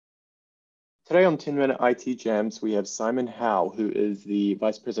Today on 10-Minute IT Jams, we have Simon Howe, who is the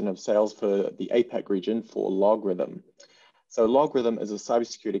Vice President of Sales for the APAC region for LogRhythm. So LogRhythm is a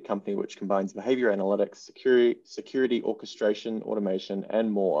cybersecurity company which combines behavior analytics, security orchestration, automation,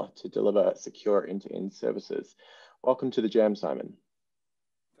 and more to deliver secure end-to-end services. Welcome to the Jam, Simon.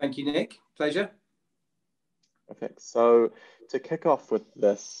 Thank you, Nick. Pleasure. Perfect. So to kick off with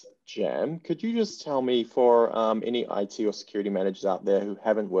this Jam, could you just tell me, for any IT or security managers out there who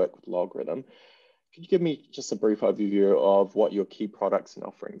haven't worked with LogRhythm, could you give me just a brief overview of what your key products and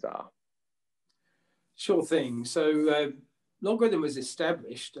offerings are? Sure thing. So LogRhythm was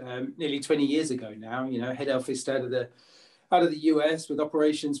established nearly 20 years ago now, head office out of the US with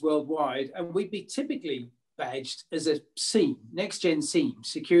operations worldwide. And we'd be typically badged as a SIEM, next-gen SIEM,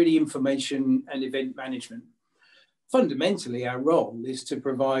 security information and event management. Fundamentally, our role is to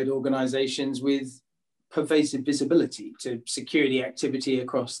provide organizations with pervasive visibility to security activity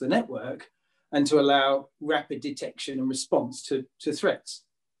across the network and to allow rapid detection and response to threats.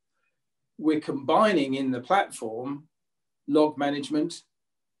 We're combining in the platform log management,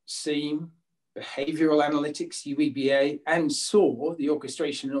 SIEM, behavioral analytics, UEBA, and SOAR, the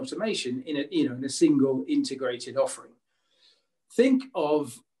orchestration and automation, in a single integrated offering.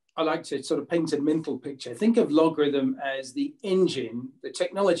 I like to sort of paint a mental picture. Think of LogRhythm as the engine, the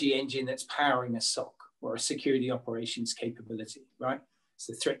technology engine that's powering a SOC or a security operations capability, right? It's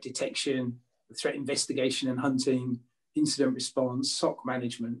the threat detection, the threat investigation and hunting, incident response, SOC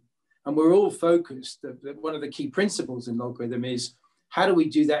management. And we're all focused that one of the key principles in LogRhythm is how do we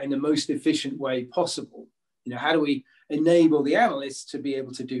do that in the most efficient way possible? How do we enable the analysts to be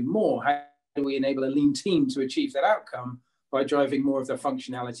able to do more? How do we enable a lean team to achieve that outcome by driving more of the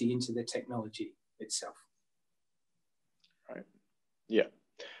functionality into the technology itself? Right. Yeah.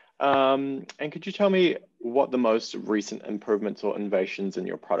 And could you tell me what the most recent improvements or innovations in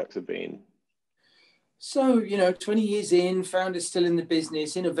your products have been? So, 20 years in, founders still in the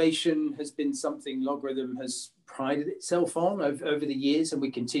business, innovation has been something LogRhythm has prided itself on over the years, and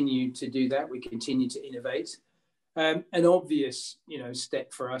we continue to do that. We continue to innovate. An obvious,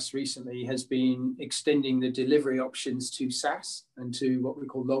 step for us recently has been extending the delivery options to SaaS and to what we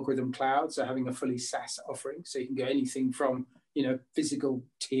call LogRhythm Cloud. So having a fully SaaS offering, so you can go anything from, physical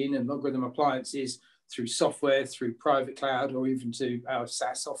tin and LogRhythm appliances through software, through private cloud, or even to our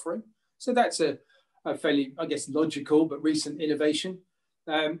SaaS offering. So that's a fairly, I guess, logical but recent innovation.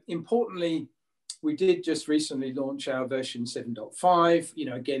 Importantly, we did just recently launch our version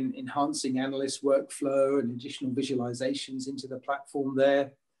 7.5, again, enhancing analyst workflow and additional visualizations into the platform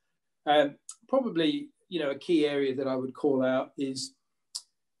there. Probably, a key area that I would call out is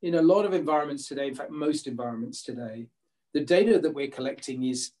in a lot of environments today, in fact, most environments today, the data that we're collecting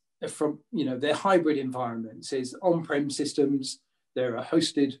is from, they're hybrid environments. There's on-prem systems, there are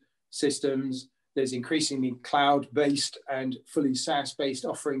hosted systems, there's increasingly cloud-based and fully SaaS-based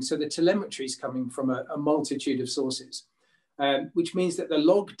offerings. So the telemetry is coming from a multitude of sources, which means that the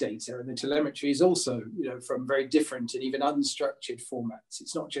log data and the telemetry is also, from very different and even unstructured formats.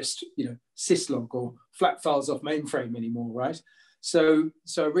 It's not just, syslog or flat files off mainframe anymore, right? So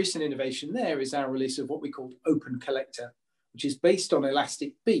a recent innovation there is our release of what we call Open Collector, which is based on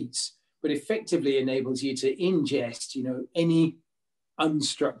elastic beats, but effectively enables you to ingest, any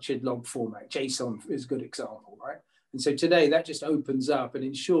unstructured log format. JSON is a good example, right? And so today that just opens up and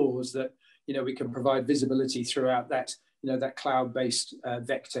ensures that, we can provide visibility throughout that, that cloud-based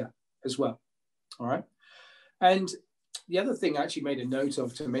vector as well, all right? And the other thing I actually made a note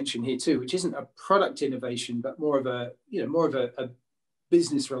of to mention here too, which isn't a product innovation, but more of a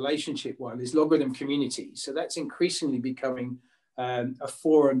business relationship one, is LogRhythm Community. So that's increasingly becoming a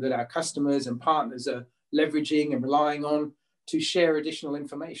forum that our customers and partners are leveraging and relying on to share additional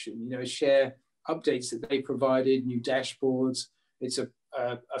information, share updates that they provided, new dashboards. It's a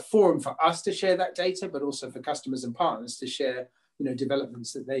forum for us to share that data, but also for customers and partners to share,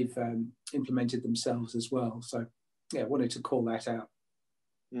 developments that they've implemented themselves as well. So yeah, I wanted to call that out.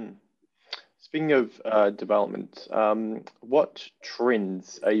 Speaking of development, what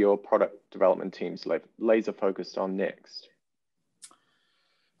trends are your product development teams laser focused on next?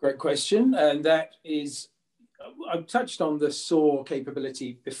 Great question. And that is, I've touched on the SOAR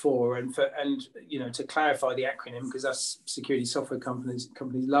capability before, and to clarify the acronym, because us security software companies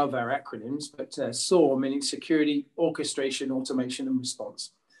love our acronyms, but SOAR meaning security, orchestration, automation, and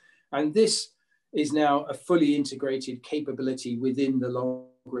response. And this is now a fully integrated capability within the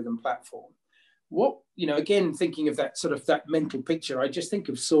LogRhythm platform. Again, thinking of that sort of that mental picture, I just think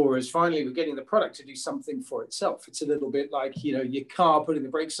of SOAR as finally we're getting the product to do something for itself. It's a little bit like, your car putting the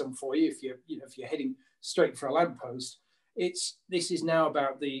brakes on for you if you're heading straight for a lamppost. This is now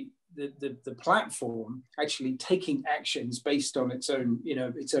about the the platform actually taking actions based on its own,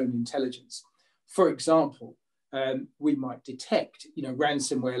 its own intelligence. For example, we might detect,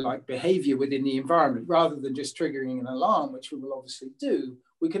 ransomware-like behavior within the environment rather than just triggering an alarm, which we will obviously do.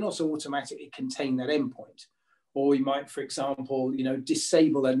 We can also automatically contain that endpoint. Or we might, for example,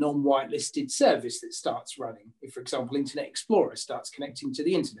 disable a non-whitelisted service that starts running. If, for example, Internet Explorer starts connecting to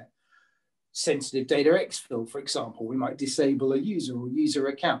the internet. Sensitive data exfil, for example, we might disable a user or user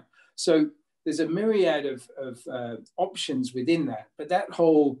account. So there's a myriad of options within that, but that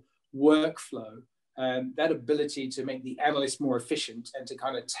whole workflow, that ability to make the analyst more efficient and to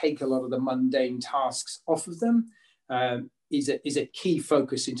kind of take a lot of the mundane tasks off of them is a key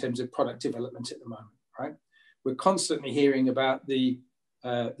focus in terms of product development at the moment, right? We're constantly hearing about the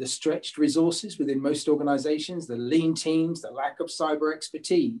stretched resources within most organizations, the lean teams, the lack of cyber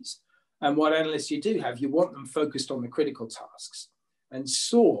expertise. And what analysts you do have, you want them focused on the critical tasks. And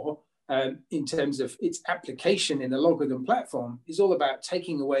SOAR, in terms of its application in the LogRhythm platform, is all about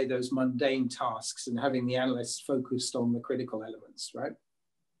taking away those mundane tasks and having the analysts focused on the critical elements, right?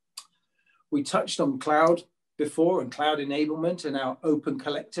 We touched on cloud before and cloud enablement and our open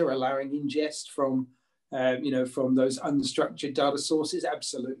collector allowing ingest from those unstructured data sources.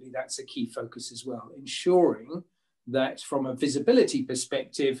 Absolutely, that's a key focus as well. Ensuring that from a visibility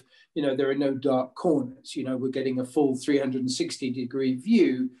perspective, there are no dark corners. We're getting a full 360-degree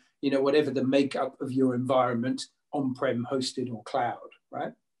view, whatever the makeup of your environment, on-prem, hosted, or cloud,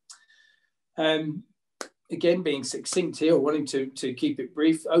 right? Again, being succinct here, wanting to keep it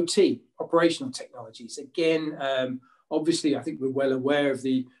brief, OT, operational technologies. Again, obviously, I think we're well aware of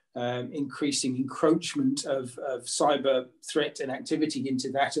the increasing encroachment of cyber threat and activity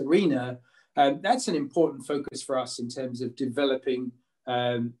into that arena. That's an important focus for us in terms of developing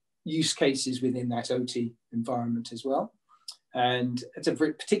use cases within that OT environment as well. And it's a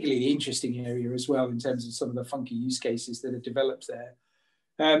particularly interesting area as well in terms of some of the funky use cases that are developed there.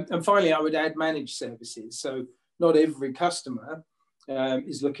 And finally, I would add managed services. So not every customer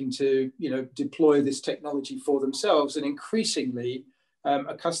is looking to deploy this technology for themselves, and increasingly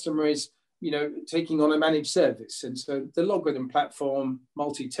a customer is taking on a managed service. And so the LogRhythm platform,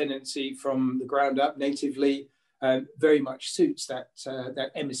 multi-tenancy from the ground up natively, very much suits that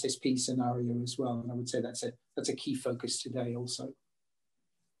MSSP scenario as well. And I would say that's a key focus today also.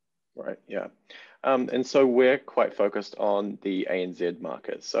 Right, yeah. And so we're quite focused on the ANZ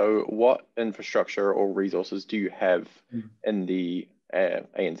market. So what infrastructure or resources do you have in the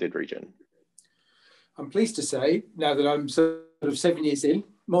ANZ region? I'm pleased to say, now that I'm sort of 7 years in,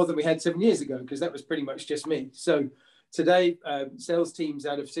 more than we had 7 years ago, because that was pretty much just me. So today, sales teams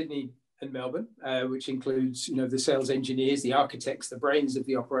out of Sydney and Melbourne, which includes the sales engineers, the architects, the brains of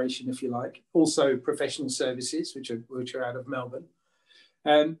the operation, if you like. Also professional services, which are out of Melbourne.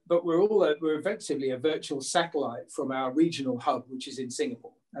 But we're effectively a virtual satellite from our regional hub, which is in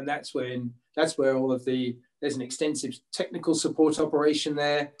Singapore, and that's where all of there's an extensive technical support operation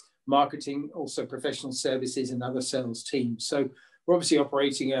there, marketing, also professional services, and other sales teams. So we're obviously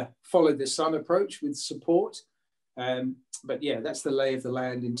operating a follow the sun approach with support, but yeah, that's the lay of the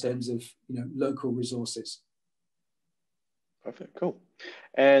land in terms of local resources. Perfect, cool.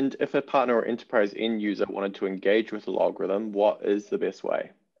 And if a partner or enterprise end user wanted to engage with LogRhythm, what is the best way?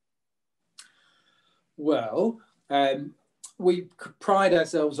 Well, we pride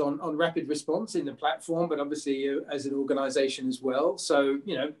ourselves on rapid response in the platform, but obviously as an organization as well. So,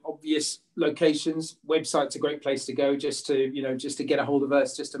 obvious locations, website's a great place to go just to get a hold of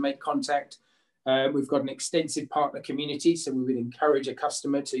us, just to make contact. We've got an extensive partner community, so we would encourage a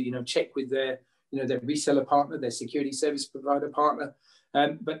customer to, check with their reseller partner, their security service provider partner.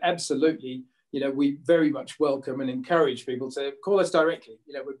 But absolutely, we very much welcome and encourage people to call us directly.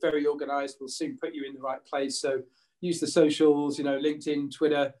 We're very organized. We'll soon put you in the right place. So use the socials, LinkedIn,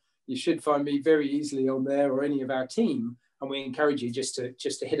 Twitter. You should find me very easily on there, or any of our team. And we encourage you just to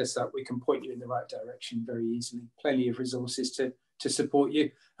hit us up. We can point you in the right direction very easily. Plenty of resources to support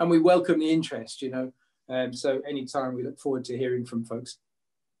you. And we welcome the interest, So anytime, we look forward to hearing from folks.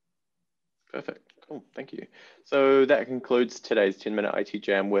 Perfect. Cool. Thank you. So that concludes today's 10-minute IT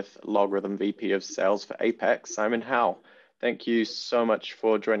Jam with LogRhythm VP of Sales for APAC, Simon Howe. Thank you so much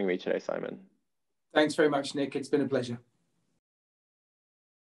for joining me today, Simon. Thanks very much, Nick. It's been a pleasure.